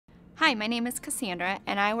Hi, my name is Cassandra,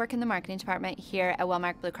 and I work in the marketing department here at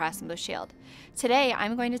Wellmark Blue Cross and Blue Shield. Today,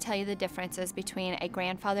 I'm going to tell you the differences between a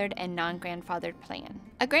grandfathered and non-grandfathered plan.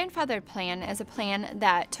 A grandfathered plan is a plan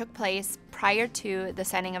that took place prior to the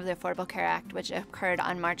signing of the Affordable Care Act, which occurred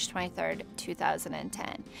on March 23,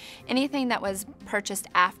 2010. Anything that was purchased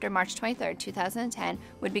after March 23, 2010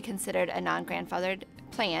 would be considered a non-grandfathered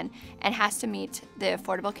plan and has to meet the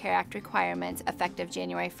Affordable Care Act requirements effective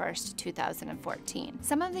January 1st, 2014.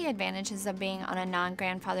 Some of the advantages of being on a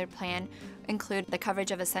non-grandfathered plan include the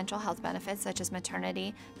coverage of essential health benefits such as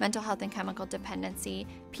maternity, mental health and chemical dependency,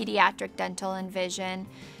 pediatric dental and vision.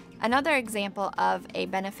 Another example of a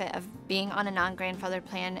benefit of being on a non-grandfathered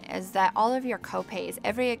plan is that all of your copays,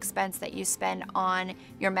 every expense that you spend on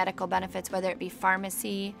your medical benefits, whether it be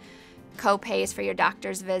pharmacy, co-pays for your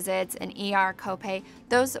doctor's visits, an ER copay,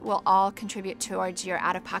 those will all contribute towards your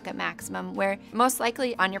out-of-pocket maximum, where most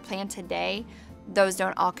likely on your plan today, those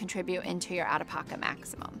don't all contribute into your out-of-pocket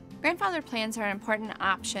maximum. Grandfathered plans are an important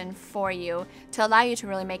option for you to allow you to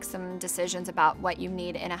really make some decisions about what you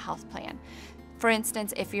need in a health plan. For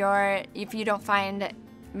instance, if you don't find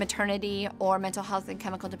maternity or mental health and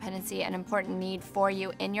chemical dependency an important need for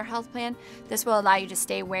you in your health plan, this will allow you to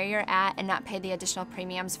stay where you're at and not pay the additional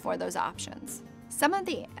premiums for those options. Some of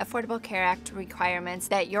the Affordable Care Act requirements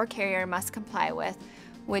that your carrier must comply with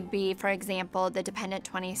would be, for example, the Dependent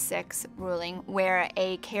 26 ruling, where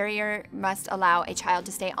a carrier must allow a child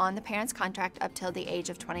to stay on the parent's contract up till the age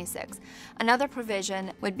of 26. Another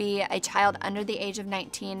provision would be a child under the age of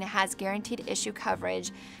 19 has guaranteed issue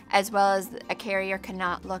coverage, as well as a carrier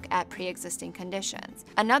cannot look at pre-existing conditions.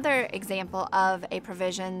 Another example of a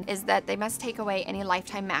provision is that they must take away any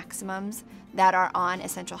lifetime maximums that are on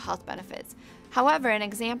essential health benefits. However, an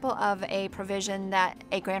example of a provision that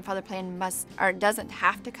a grandfather plan must or doesn't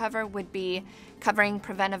have to cover would be covering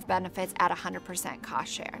preventive benefits at 100%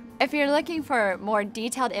 cost share. If you're looking for more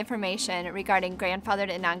detailed information regarding grandfathered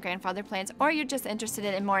and non-grandfathered plans, or you're just interested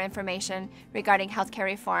in more information regarding healthcare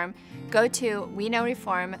reform, go to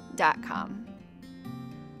weknowreform.com.